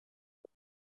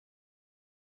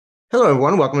Hello,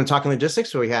 everyone. Welcome to Talking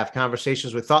Logistics, where we have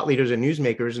conversations with thought leaders and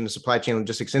newsmakers in the supply chain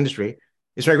logistics industry.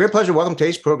 It's my great pleasure to welcome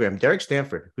today's program, Derek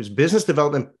Stanford, who's Vice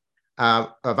President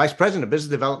of Business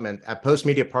Development at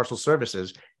Postmedia Parcel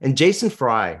Services, and Jason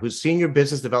Fry, who's Senior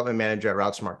Business Development Manager at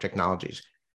RouteSmart Technologies.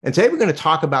 And today we're going to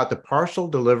talk about the parcel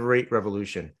delivery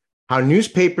revolution, how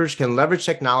newspapers can leverage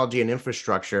technology and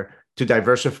infrastructure to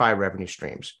diversify revenue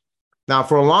streams. Now,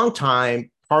 for a long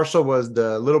time, parcel was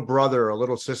the little brother or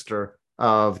little sister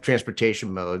of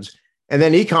transportation modes. And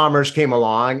then e-commerce came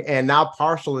along, and now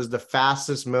parcel is the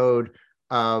fastest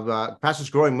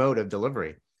growing mode of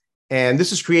delivery. And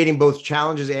this is creating both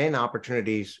challenges and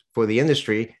opportunities for the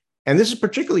industry. And this is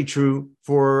particularly true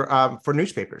for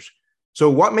newspapers. So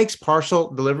what makes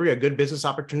parcel delivery a good business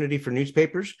opportunity for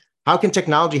newspapers? How can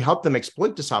technology help them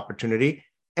exploit this opportunity?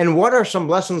 And what are some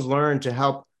lessons learned to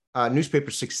help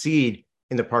newspapers succeed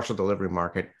in the parcel delivery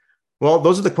market? Well,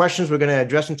 those are the questions we're going to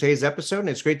address in today's episode. And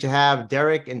it's great to have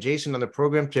Derek and Jason on the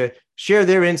program to share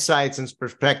their insights and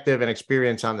perspective and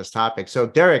experience on this topic. So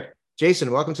Derek, Jason,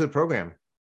 welcome to the program.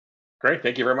 Great.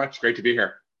 Thank you very much. Great to be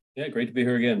here. Yeah, great to be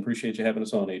here again. Appreciate you having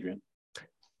us on, Adrian.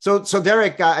 So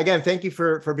Derek, again, thank you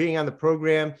for being on the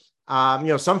program.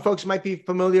 Some folks might be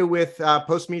familiar with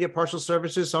Postmedia Parcel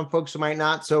Services. Some folks might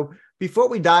not. So before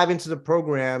we dive into the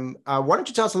program, why don't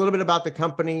you tell us a little bit about the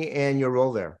company and your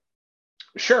role there?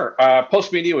 Sure.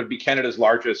 Postmedia would be Canada's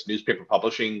largest newspaper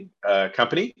publishing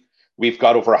company. We've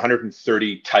got over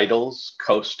 130 titles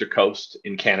coast to coast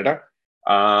in Canada.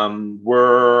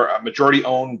 We're a majority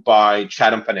owned by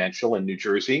Chatham Financial in New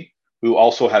Jersey, who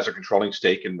also has a controlling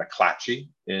stake in McClatchy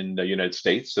in the United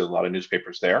States. So a lot of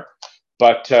newspapers there.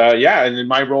 But and in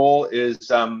my role is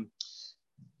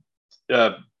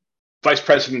Vice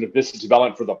President of Business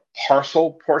Development for the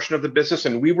parcel portion of the business.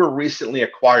 And we were recently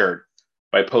acquired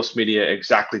by Postmedia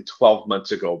exactly 12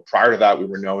 months ago. Prior to that, we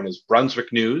were known as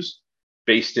Brunswick News,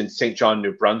 based in St. John,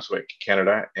 New Brunswick,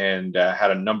 Canada, and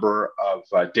had a number of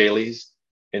dailies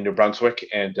in New Brunswick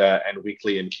and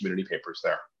weekly and community papers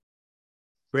there.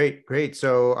 Great.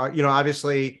 So,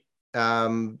 obviously,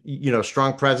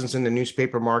 strong presence in the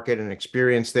newspaper market and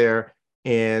experience there,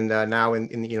 and now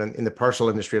in the parcel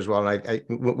industry as well. And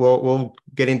we'll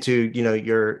get into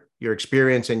your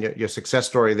experience and your success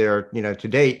story there to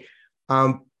date.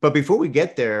 But before we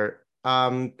get there,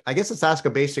 I guess let's ask a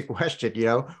basic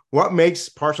question. What makes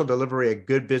parcel delivery a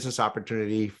good business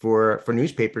opportunity for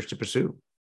newspapers to pursue?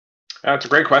 That's a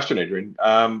great question, Adrian.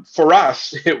 For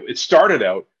us, it started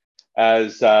out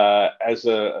as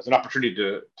an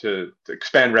opportunity to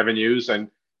expand revenues and,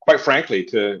 quite frankly,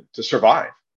 to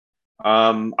survive.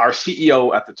 Our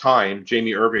CEO at the time,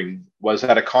 Jamie Irving, was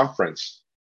at a conference,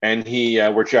 and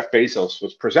where Jeff Bezos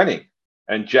was presenting,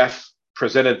 and Jeff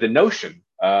presented the notion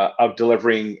of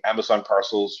delivering Amazon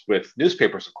parcels with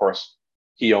newspapers. Of course,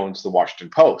 he owns the Washington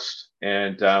Post,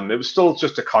 and it was still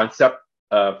just a concept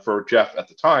for Jeff at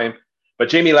the time. But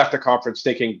Jamie left the conference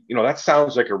thinking, that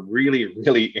sounds like a really,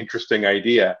 really interesting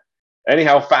idea.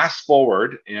 Anyhow, fast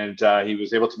forward, and he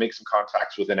was able to make some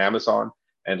contacts within Amazon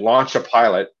and launch a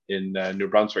pilot in New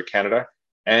Brunswick, Canada,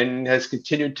 and has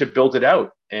continued to build it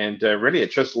out. And really,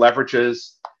 it just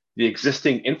leverages the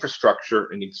existing infrastructure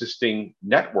and existing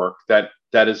network that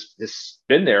has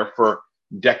been there for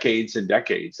decades and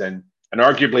decades, and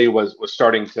arguably was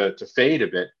starting to fade a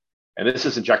bit. And this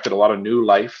has injected a lot of new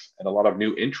life and a lot of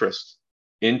new interest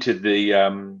into these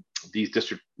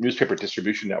newspaper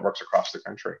distribution networks across the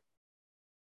country.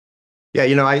 Yeah,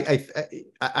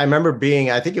 I remember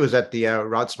being, I think it was at the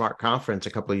RouteSmart conference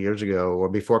a couple of years ago or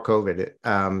before COVID,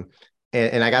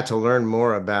 and I got to learn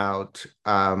more about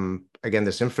again,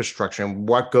 this infrastructure and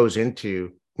what goes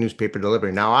into newspaper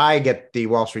delivery. Now, I get the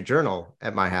Wall Street Journal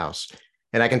at my house,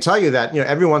 and I can tell you that,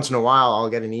 every once in a while, I'll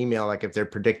get an email, like if they're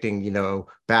predicting,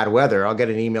 bad weather, I'll get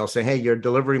an email saying, hey, your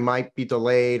delivery might be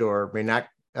delayed or may not,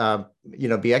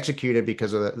 be executed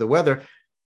because of the weather.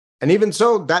 And even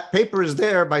so, that paper is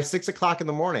there by 6 o'clock in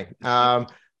the morning.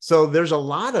 So there's a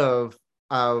lot of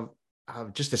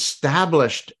just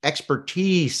established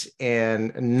expertise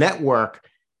and network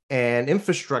and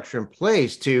infrastructure in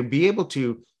place to be able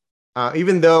to,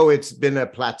 even though it's been a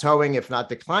plateauing, if not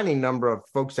declining, number of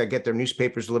folks that get their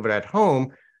newspapers delivered at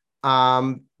home,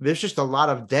 there's just a lot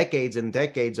of decades and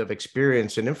decades of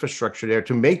experience and infrastructure there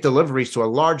to make deliveries to a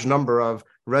large number of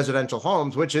residential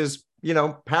homes, which is,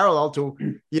 parallel to,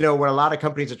 what a lot of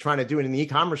companies are trying to do in the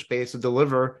e-commerce space to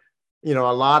deliver, a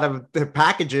lot of the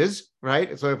packages,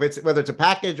 right? So whether it's a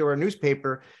package or a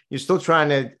newspaper, you're still trying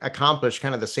to accomplish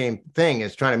kind of the same thing.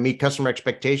 It's trying to meet customer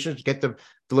expectations, get the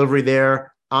delivery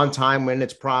there on time when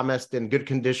it's promised, in good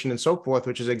condition and so forth,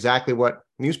 which is exactly what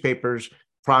newspapers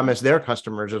promise their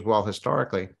customers as well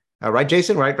historically. Right,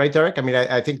 Jason? Right, Derek? I mean,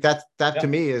 I think that to Yeah.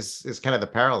 me is kind of the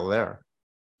parallel there.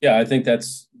 Yeah, I think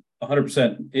that's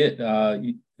 100% it.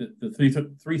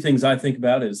 The three things I think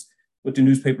about is what do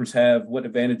newspapers have? What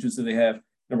advantages do they have?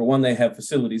 Number one, they have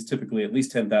facilities, typically at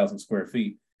least 10,000 square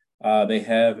feet. They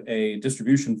have a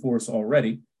distribution force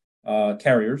already,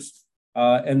 carriers,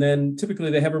 and then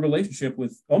typically they have a relationship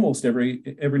with almost every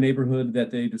neighborhood that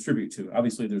they distribute to.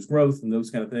 Obviously, there's growth and those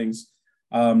kind of things.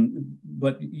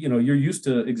 But you're used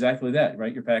to exactly that,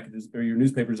 right? Your packages or your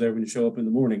newspapers there when you show up in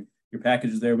the morning. Your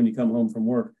package is there when you come home from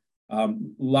work.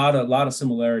 Lot of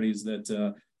similarities that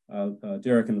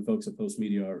Derek and the folks at Post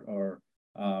Media are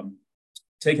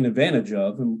taking advantage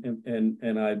of,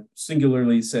 and I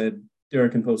singularly said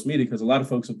Derek and Post Media because a lot of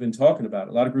folks have been talking about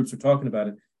it. A lot of groups are talking about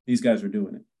it. These guys are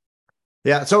doing it.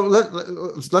 Yeah. So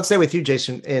let's stay with you,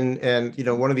 Jason. And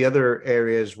one of the other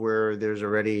areas where there's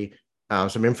already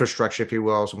some infrastructure, if you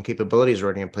will, some capabilities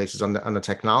already in places on the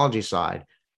technology side.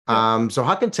 Yeah. So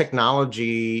how can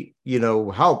technology,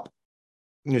 help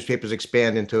newspapers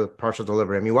expand into parcel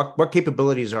delivery? I mean, what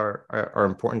capabilities are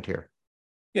important here?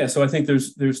 Yeah, so I think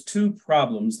there's two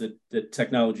problems that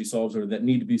technology solves or that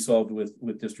need to be solved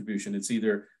with distribution. It's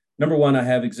either number one, I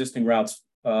have existing routes.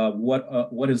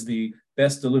 What is the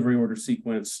best delivery order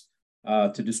sequence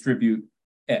to distribute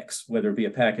X, whether it be a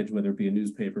package, whether it be a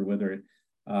newspaper, whether it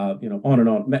on and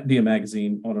on, be a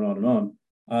magazine, on and on and on.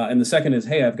 And the second is,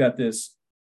 hey, I've got this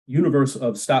universe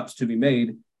of stops to be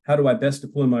made. How do I best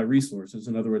deploy my resources?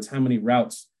 In other words, how many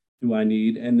routes do I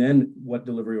need? And then what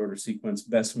delivery order sequence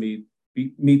best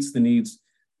meets the needs,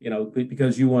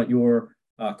 because you want your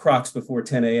Crocs before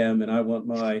 10 a.m. and I want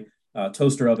my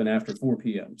toaster oven after 4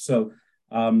 p.m. So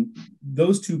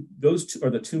those two are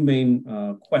the two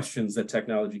main questions that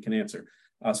technology can answer.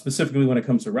 Specifically, when it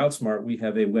comes to RouteSmart, we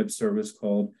have a web service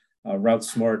called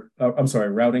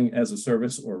Routing as a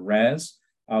Service, or RAS,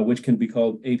 which can be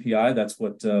called API. That's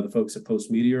what the folks at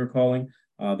Post Media are calling.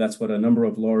 That's what a number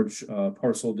of large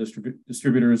parcel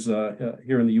distributors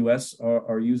here in the U.S.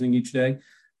 are using each day.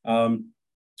 And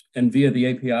via the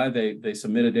API, they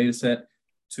submit a data set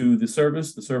to the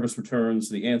service. The service returns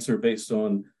the answer based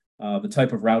on the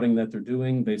type of routing that they're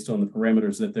doing, based on the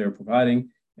parameters that they're providing.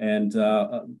 And,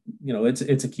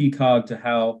 it's a key cog to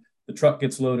how the truck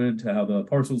gets loaded, to how the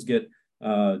parcels get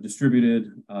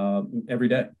distributed every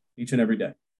day, each and every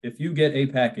day. If you get a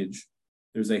package,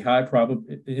 there's a high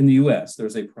probability in the US,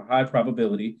 there's a high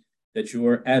probability that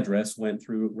your address went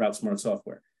through RouteSmart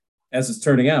software. As it's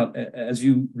turning out, as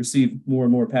you receive more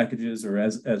and more packages, or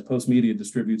as Post Media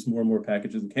distributes more and more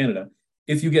packages in Canada,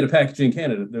 if you get a package in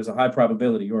Canada, there's a high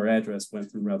probability your address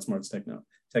went through RouteSmart's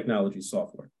technology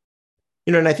software.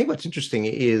 And I think what's interesting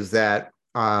is that,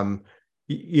 folks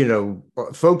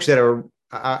that are,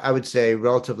 I would say,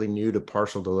 relatively new to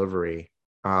parcel delivery,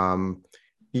 the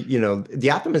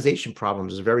optimization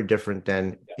problems is very different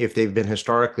than if they've been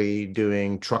historically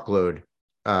doing truckload,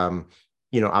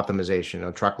 optimization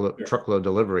or truckload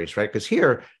deliveries, right? Because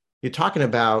here you're talking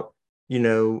about,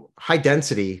 high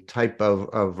density type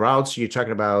of routes. You're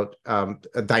talking about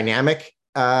a dynamic,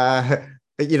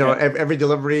 every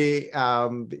delivery,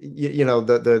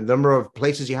 the number of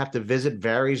places you have to visit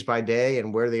varies by day,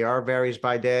 and where they are varies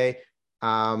by day.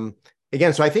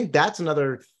 Again, so I think that's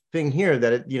another thing here,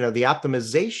 that the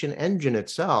optimization engine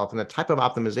itself and the type of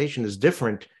optimization is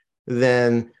different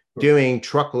than doing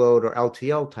truckload or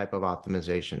LTL type of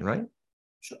optimization, right?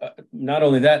 Not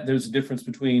only that, there's a difference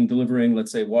between delivering,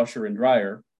 let's say, washer and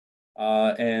dryer,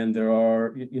 and there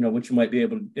are, what you might be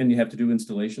able to, and you have to do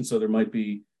installation. So there might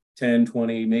be 10,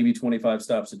 20, maybe 25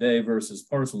 stops a day versus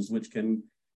parcels, which can,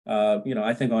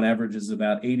 I think on average is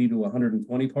about 80 to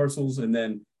 120 parcels. And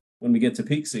then when we get to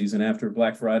peak season after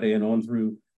Black Friday and on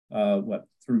through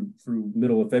through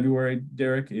middle of February,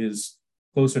 Derek, is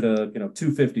closer to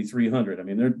 250, 300. I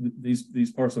mean,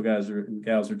 these parcel guys and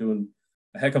gals are doing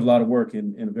a heck of a lot of work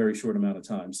in a very short amount of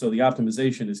time. So the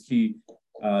optimization is key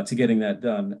to getting that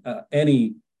done.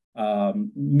 Any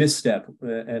misstep,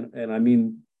 and I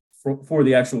mean for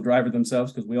the actual driver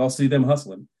themselves, because we all see them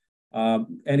hustling.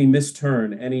 Any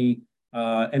misturn, any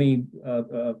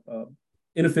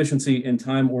inefficiency in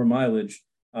time or mileage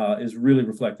is really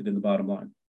reflected in the bottom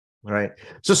line. Right.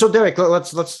 So Derek,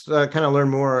 let's kind of learn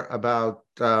more about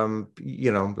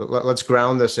let's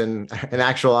ground this in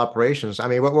actual operations. I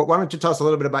mean, why don't you tell us a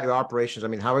little bit about your operations? I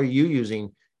mean, how are you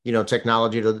using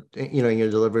technology to in your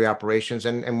delivery operations,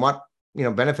 and what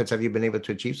benefits have you been able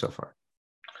to achieve so far?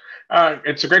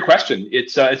 It's a great question.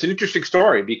 It's an interesting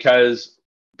story, because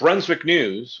Brunswick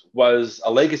News was a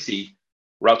legacy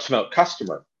RouteSmart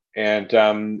customer, and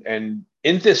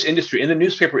in this industry, in the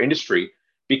newspaper industry,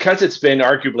 because it's been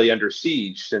arguably under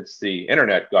siege since the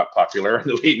internet got popular in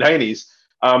the late 90s,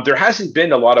 there hasn't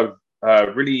been a lot of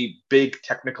really big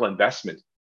technical investment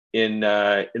in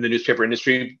the newspaper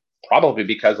industry, probably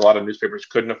because a lot of newspapers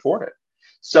couldn't afford it.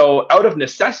 So out of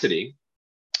necessity,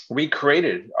 we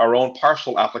created our own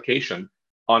parcel application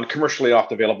on commercially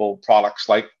available products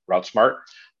like RouteSmart,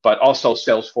 but also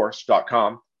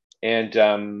Salesforce.com and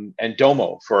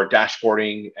Domo for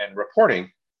dashboarding and reporting.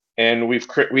 And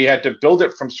we had to build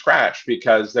it from scratch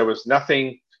because there was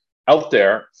nothing out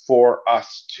there for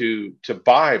us to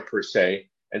buy per se.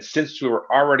 And since we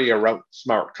were already a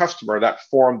RouteSmart customer, that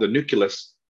formed the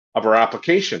nucleus of our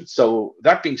application. So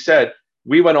that being said,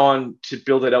 we went on to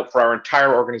build it out for our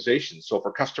entire organization. So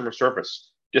for customer service,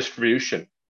 distribution,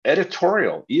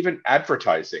 editorial, even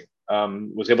advertising,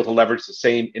 was able to leverage the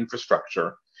same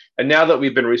infrastructure. And now that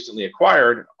we've been recently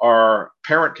acquired, our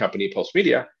parent company,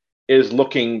 Postmedia, is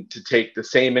looking to take the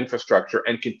same infrastructure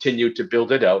and continue to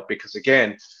build it out because,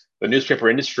 again, the newspaper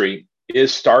industry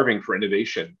is starving for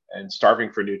innovation and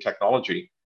starving for new technology.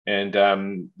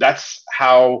 And that's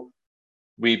how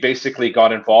we basically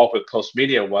got involved with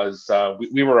Postmedia. Was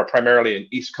we were primarily an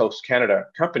East Coast Canada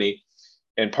company,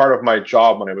 and part of my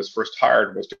job when I was first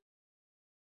hired was to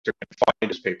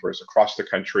find newspapers across the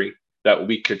country that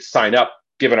we could sign up,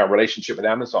 given our relationship with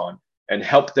Amazon, and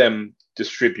help them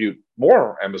distribute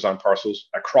more Amazon parcels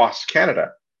across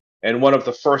Canada. And one of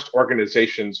the first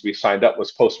organizations we signed up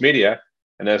was Postmedia.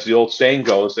 And as the old saying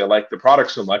goes, they liked the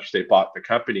product so much they bought the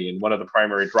company. And one of the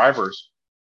primary drivers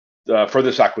for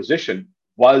this acquisition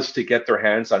was to get their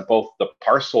hands on both the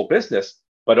parcel business,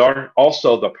 but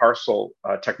also the parcel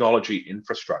technology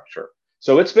infrastructure.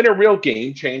 So it's been a real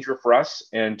game changer for us.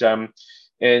 And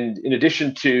in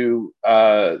addition to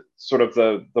sort of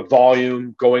the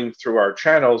volume going through our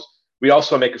channels, we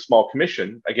also make a small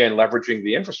commission, again, leveraging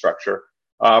the infrastructure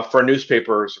for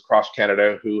newspapers across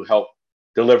Canada who help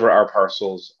deliver our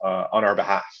parcels on our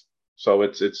behalf. So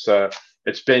it's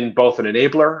been both an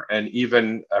enabler and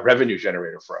even a revenue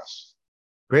generator for us.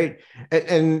 Great.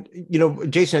 And you know,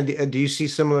 Jason, do you see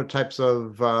similar types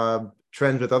of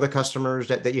trends with other customers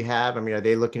that you have? I mean, are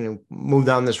they looking to move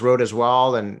down this road as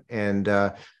well? And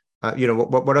you know,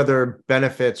 what other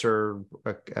benefits or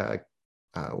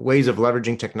ways of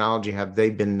leveraging technology have they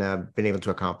been able to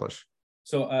accomplish?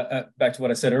 So back to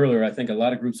what I said earlier, I think a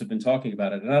lot of groups have been talking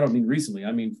about it, and I don't mean recently.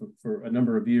 I mean for a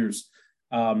number of years.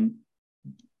 I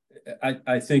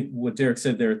think what Derek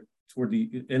said there toward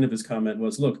the end of his comment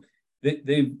was, look,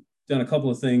 they've done a couple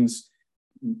of things,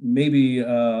 maybe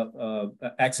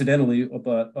accidentally,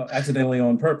 but accidentally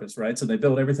on purpose, right? So they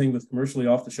built everything with commercially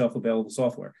off-the-shelf available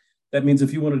software. That means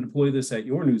if you want to deploy this at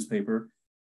your newspaper,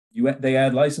 they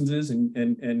add licenses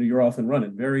and you're off and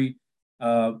running. Very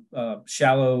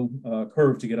shallow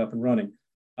curve to get up and running.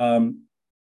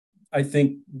 I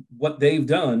think what they've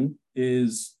done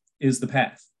is the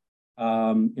path.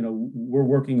 You know, we're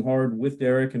working hard with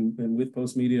Derek and with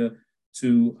Postmedia to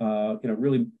you know,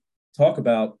 really talk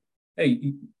about,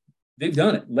 hey, they've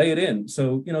done it, lay it in.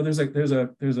 So you know, there's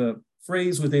a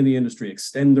phrase within the industry: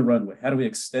 extend the runway. How do we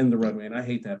extend the runway? And I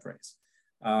hate that phrase.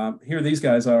 Here, these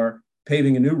guys are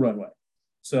paving a new runway.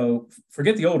 So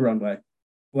forget the old runway.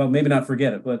 Well, maybe not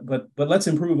forget it, but let's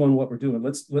improve on what we're doing.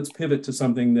 Let's pivot to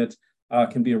something that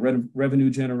can be a revenue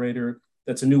generator.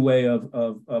 That's a new way of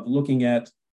looking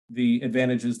at the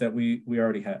advantages that we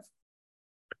already have.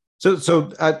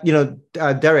 So you know,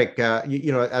 Derek,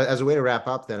 you know, as a way to wrap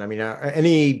up, then, I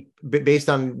mean, based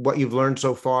on what you've learned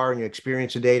so far and your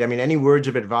experience to date, I mean, any words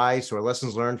of advice or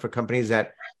lessons learned for companies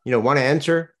that, you know, want to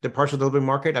enter the parcel delivery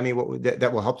market? I mean,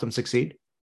 that will help them succeed?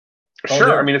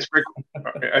 Sure. I mean, it's great.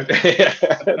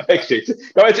 Thanks, Jason.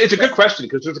 No, it's a good question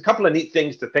because there's a couple of neat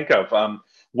things to think of.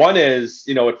 One is,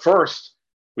 you know, at first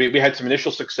we had some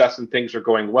initial success and things are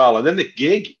going well, and then the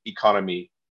gig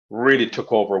economy really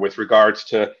took over with regards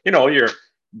to, you know, your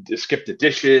Skip the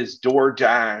Dishes,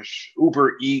 DoorDash,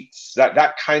 Uber Eats,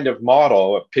 that kind of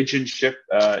model, a pigeon ship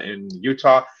in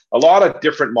Utah. A lot of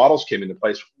different models came into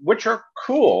place, which are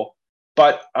cool,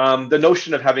 but the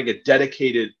notion of having a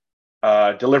dedicated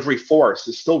delivery force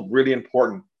is still really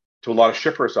important to a lot of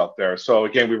shippers out there. So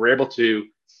again, we were able to you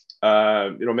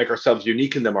know, make ourselves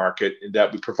unique in the market in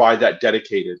that we provide that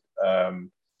dedicated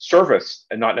service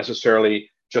and not necessarily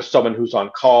just someone who's on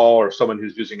call or someone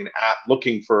who's using an app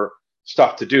looking for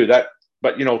stuff to do that.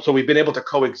 But you know, so we've been able to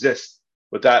coexist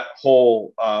with that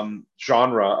whole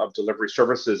genre of delivery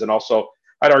services, and also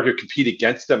I'd argue compete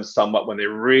against them somewhat when they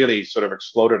really sort of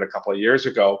exploded a couple of years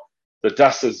ago. The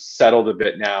dust has settled a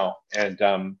bit now, and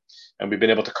we've been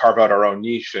able to carve out our own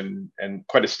niche and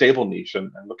quite a stable niche, and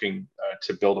looking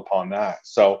to build upon that.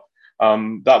 So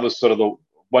that was sort of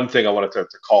one thing I wanted to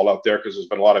call out there because there's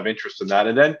been a lot of interest in that.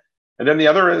 And then the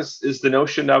other is the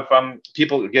notion of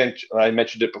people, again, I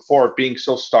mentioned it before, being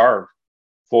so starved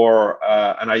for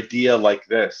an idea like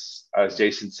this, as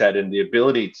Jason said, and the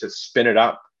ability to spin it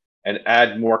up and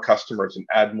add more customers and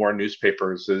add more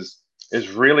newspapers is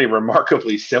really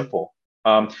remarkably simple.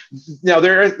 Now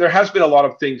there has been a lot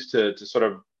of things to sort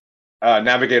of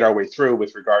navigate our way through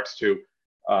with regards to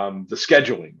the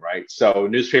scheduling, right? So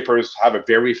newspapers have a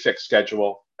very fixed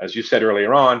schedule, as you said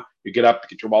earlier on. You get up,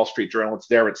 get your Wall Street Journal, it's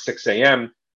there at 6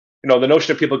 a.m. The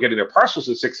notion of people getting their parcels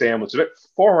at 6 a.m. was a bit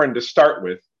foreign to start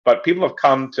with, but people have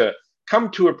come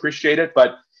to appreciate it.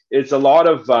 But it's a lot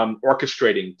of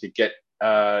orchestrating to get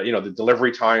the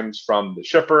delivery times from the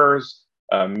shippers,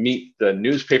 meet the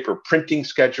newspaper printing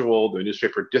schedule, the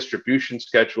newspaper distribution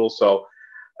schedule. So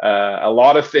a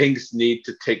lot of things need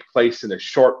to take place in a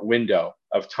short window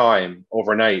of time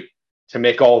overnight to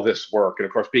make all this work. And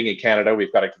of course, being in Canada,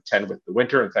 we've got to contend with the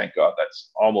winter, and thank God that's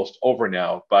almost over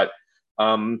now. But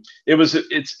it was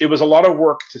a lot of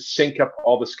work to sync up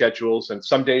all the schedules, and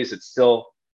some days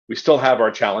we still have our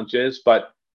challenges.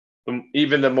 But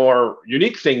even the more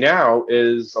unique thing now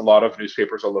is a lot of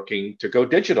newspapers are looking to go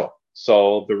digital.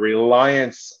 So the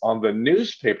reliance on the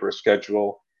newspaper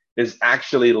schedule is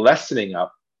actually lessening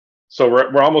up. So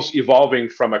we're almost evolving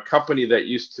from a company that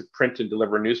used to print and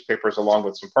deliver newspapers along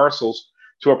with some parcels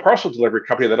to a parcel delivery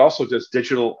company that also does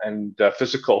digital and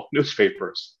physical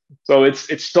newspapers. So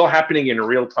it's still happening in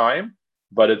real time,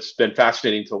 but it's been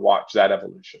fascinating to watch that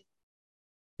evolution.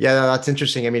 Yeah, that's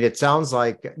interesting. I mean, it sounds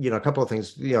like, a couple of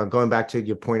things, going back to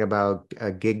your point about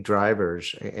gig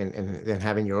drivers and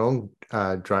having your own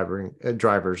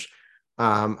drivers.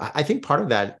 I think part of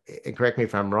that, and correct me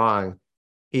if I'm wrong,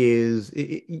 is,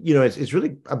 it's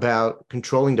really about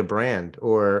controlling the brand,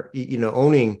 or,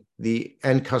 owning the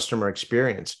end customer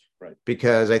experience. Right.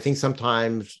 Because I think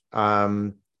sometimes,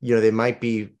 there might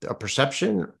be a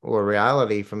perception or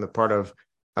reality from the part of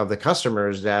the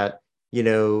customers that,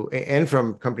 and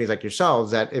from companies like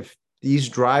yourselves, that if these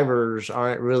drivers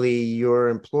aren't really your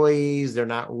employees, they're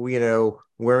not,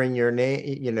 wearing your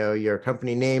name, your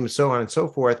company name, so on and so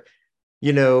forth,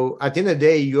 at the end of the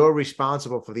day, you're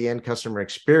responsible for the end customer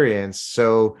experience.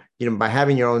 So, by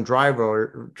having your own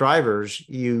drivers,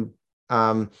 you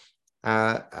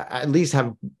at least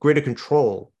have greater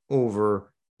control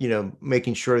over,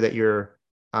 making sure that you're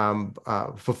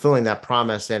fulfilling that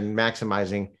promise and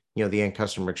maximizing, the end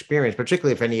customer experience,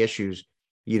 particularly if any issues,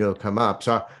 come up.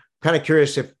 So I'm kind of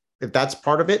curious if that's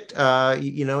part of it,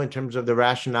 in terms of the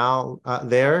rationale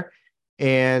there.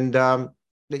 And,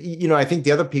 I think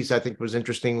the other piece I think was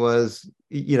interesting was,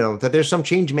 that there's some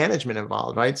change management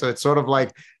involved, right? So it's sort of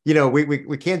like,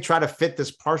 we can't try to fit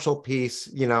this partial piece,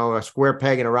 a square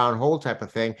peg in a round hole type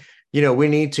of thing. We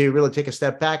need to really take a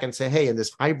step back and say, hey, in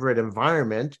this hybrid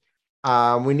environment,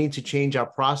 we need to change our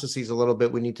processes a little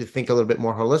bit. We need to think a little bit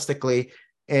more holistically.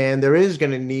 And there is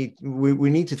going to we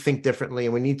need to think differently,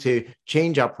 and we need to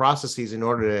change our processes in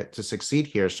order to succeed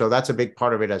here. So that's a big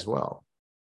part of it as well.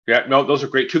 Yeah, no, those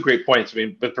are two great points. I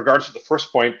mean, with regards to the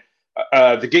first point,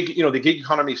 the gig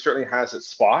economy certainly has its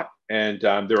spot, and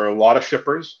there are a lot of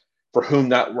shippers for whom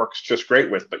that works just great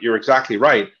with. But you're exactly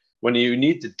right. When you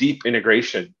need the deep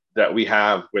integration that we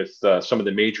have with some of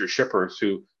the major shippers,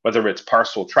 who, whether it's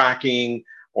parcel tracking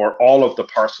or all of the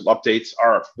parcel updates,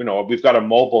 we've got a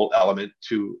mobile element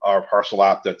to our parcel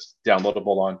app that's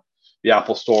downloadable on the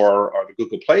Apple Store or the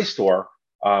Google Play Store.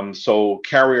 So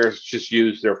carriers just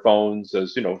use their phones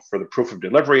as, for the proof of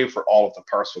delivery, for all of the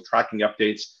parcel tracking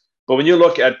updates. But when you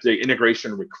look at the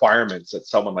integration requirements that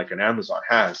someone like an Amazon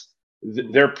has,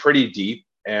 they're pretty deep,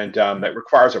 and that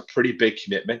requires a pretty big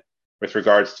commitment with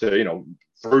regards to,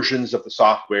 versions of the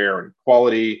software and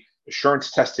quality assurance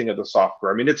testing of the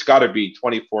software. I mean, it's got to be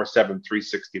 24/7,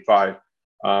 365.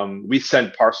 We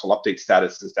send parcel update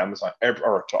statuses to Amazon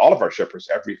or to all of our shippers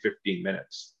every 15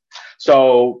 minutes.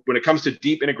 So when it comes to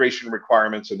deep integration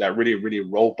requirements and that really, really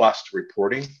robust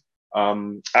reporting,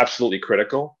 absolutely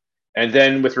critical. And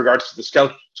then with regards to the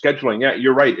scheduling, yeah,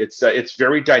 you're right. It's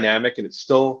very dynamic, and it's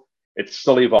still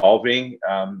evolving.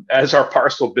 As our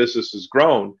parcel business has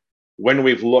grown, when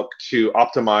we've looked to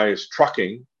optimize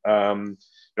trucking, in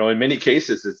many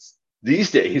cases, these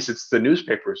days it's the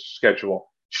newspaper's schedule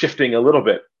shifting a little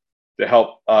bit to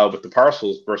help with the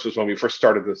parcels, versus when we first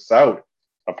started this out.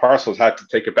 Parcels had to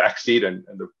take a back seat, and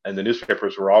the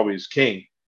newspapers were always king.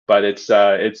 But it's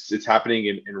happening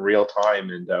in real time,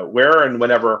 and where and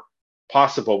whenever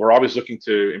possible, we're always looking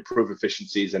to improve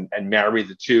efficiencies and marry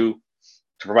the two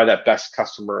to provide that best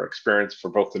customer experience for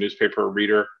both the newspaper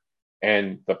reader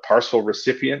and the parcel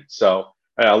recipient. So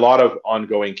a lot of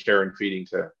ongoing care and feeding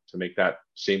to make that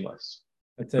seamless.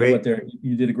 I tell you what, Derek,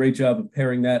 you did a great job of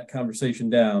paring that conversation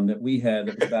down that we had.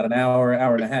 That was about an hour,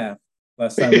 hour and a half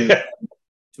last time we were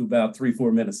to about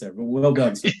 3-4 minutes there. But well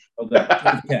done, sir. Well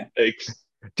done. Thanks.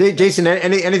 Jason,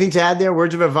 anything to add there?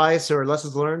 Words of advice or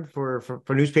lessons learned for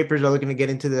newspapers that are looking to get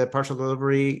into the parcel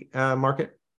delivery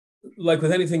market? Like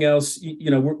with anything else,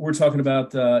 we're talking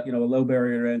about a low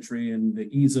barrier to entry and the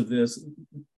ease of this.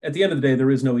 At the end of the day, there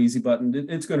is no easy button.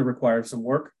 It's going to require some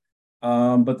work,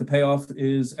 but the payoff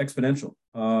is exponential.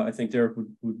 I think Derek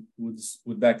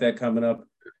would back that comment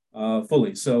up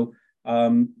fully. So,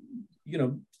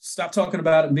 stop talking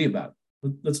about it and be about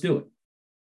it. Let's do it.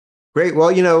 Great.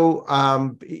 Well,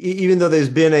 even though there's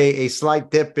been a slight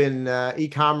dip in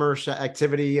e-commerce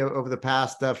activity over the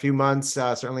past few months,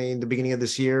 certainly in the beginning of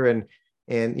this year, and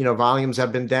volumes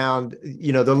have been down,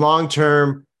 the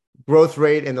long-term growth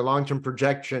rate and the long-term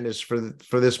projection is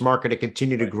for this market to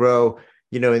continue to grow,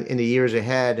 in the years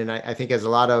ahead. And I think as a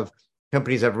lot of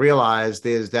companies have realized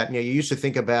is that, you used to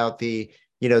think about the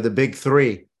big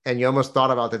three, and you almost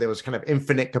thought about that there was kind of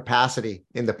infinite capacity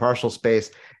in the parcel space.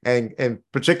 And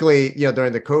particularly,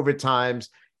 during the COVID times,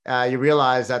 you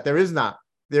realize that there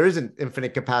isn't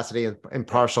infinite capacity in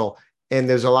parcel. And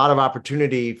there's a lot of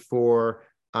opportunity for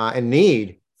and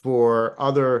need for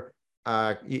other,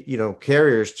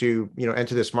 carriers to,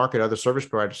 enter this market, other service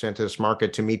providers to enter this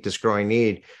market to meet this growing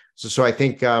need. So I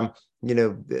think, for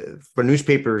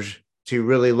newspapers to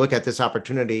really look at this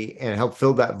opportunity and help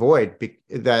fill that void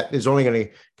that is only going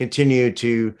to continue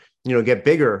to, get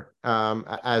bigger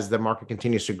as the market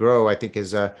continues to grow, I think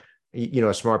is a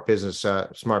smart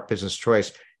business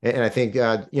choice. And I think,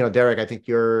 Derek, I think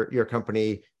your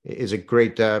company is a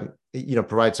great,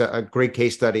 provides a great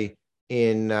case study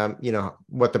in,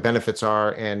 what the benefits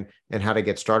are and how to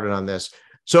get started on this.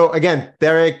 So again,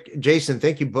 Derek, Jason,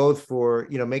 thank you both for,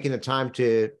 making the time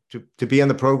to be on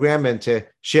the program and to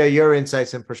share your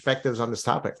insights and perspectives on this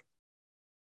topic.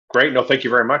 Great. No, thank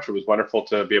you very much. It was wonderful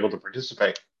to be able to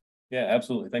participate. Yeah,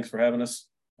 absolutely. Thanks for having us.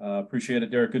 Appreciate it,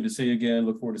 Derek. Good to see you again.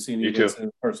 Look forward to seeing you again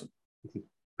in person.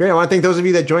 Great. I want to thank those of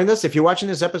you that joined us. If you're watching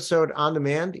this episode on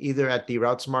demand, either at the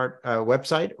RouteSmart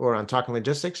website or on Talking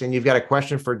Logistics, and you've got a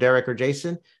question for Derek or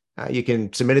Jason, you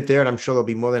can submit it there, and I'm sure they'll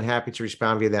be more than happy to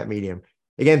respond via that medium.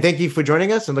 Again, thank you for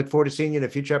joining us and look forward to seeing you in a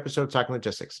future episode of Talking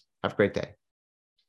Logistics. Have a great day.